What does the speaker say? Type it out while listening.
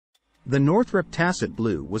The Northrop Tacit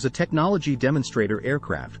Blue was a technology demonstrator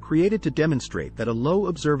aircraft created to demonstrate that a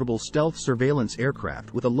low-observable stealth surveillance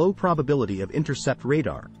aircraft with a low probability of intercept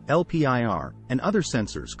radar, LPIR, and other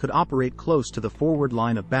sensors could operate close to the forward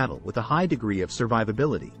line of battle with a high degree of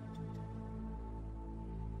survivability.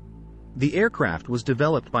 The aircraft was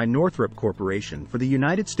developed by Northrop Corporation for the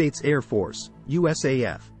United States Air Force,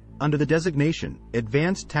 USAF, under the designation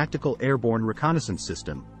Advanced Tactical Airborne Reconnaissance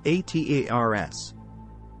System, ATARS.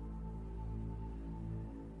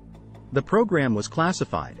 The program was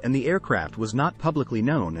classified and the aircraft was not publicly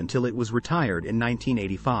known until it was retired in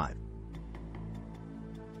 1985.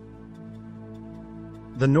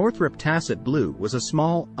 The Northrop Tacit Blue was a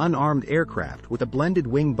small, unarmed aircraft with a blended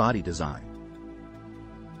wing body design.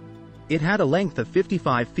 It had a length of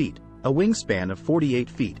 55 feet, a wingspan of 48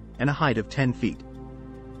 feet, and a height of 10 feet.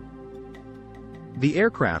 The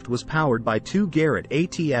aircraft was powered by two Garrett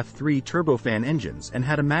ATF-3 turbofan engines and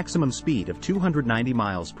had a maximum speed of 290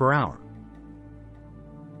 miles per hour.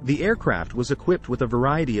 The aircraft was equipped with a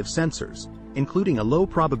variety of sensors, including a low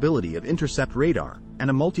probability of intercept radar and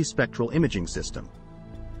a multispectral imaging system.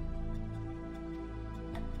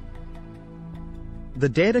 The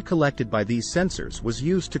data collected by these sensors was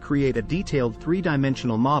used to create a detailed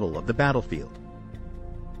three-dimensional model of the battlefield.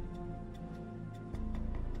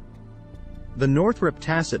 The Northrop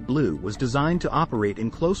Tacit Blue was designed to operate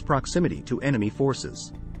in close proximity to enemy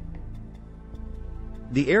forces.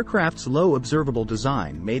 The aircraft's low observable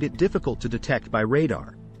design made it difficult to detect by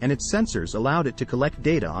radar, and its sensors allowed it to collect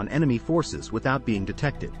data on enemy forces without being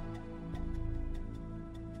detected.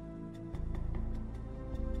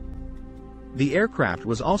 The aircraft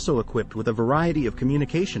was also equipped with a variety of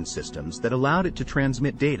communication systems that allowed it to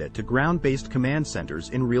transmit data to ground-based command centers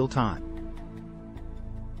in real time.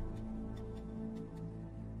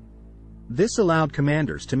 This allowed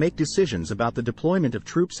commanders to make decisions about the deployment of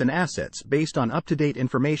troops and assets based on up-to-date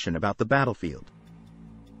information about the battlefield.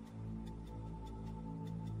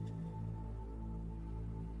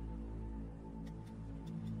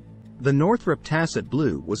 The Northrop Tacit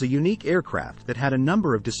Blue was a unique aircraft that had a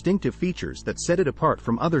number of distinctive features that set it apart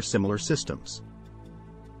from other similar systems.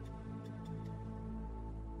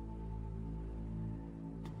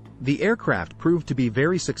 The aircraft proved to be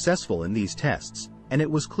very successful in these tests, and it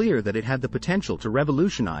was clear that it had the potential to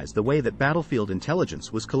revolutionize the way that battlefield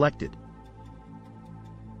intelligence was collected.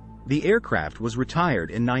 The aircraft was retired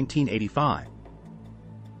in 1985.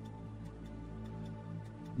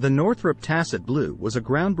 The Northrop Tacit Blue was a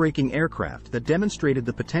groundbreaking aircraft that demonstrated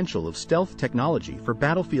the potential of stealth technology for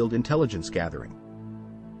battlefield intelligence gathering.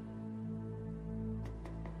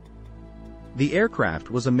 The aircraft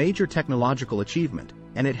was a major technological achievement,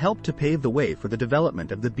 and it helped to pave the way for the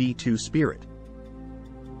development of the B-2 Spirit.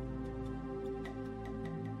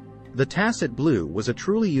 The Tacit Blue was a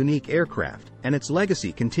truly unique aircraft, and its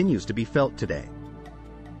legacy continues to be felt today.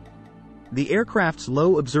 The aircraft's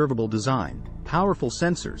low observable design, powerful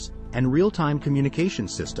sensors, and real-time communication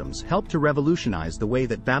systems helped to revolutionize the way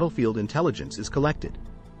that battlefield intelligence is collected.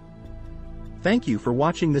 Thank you for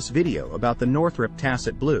watching this video about the Northrop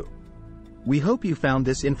Tacit Blue. We hope you found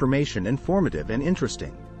this information informative and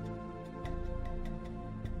interesting.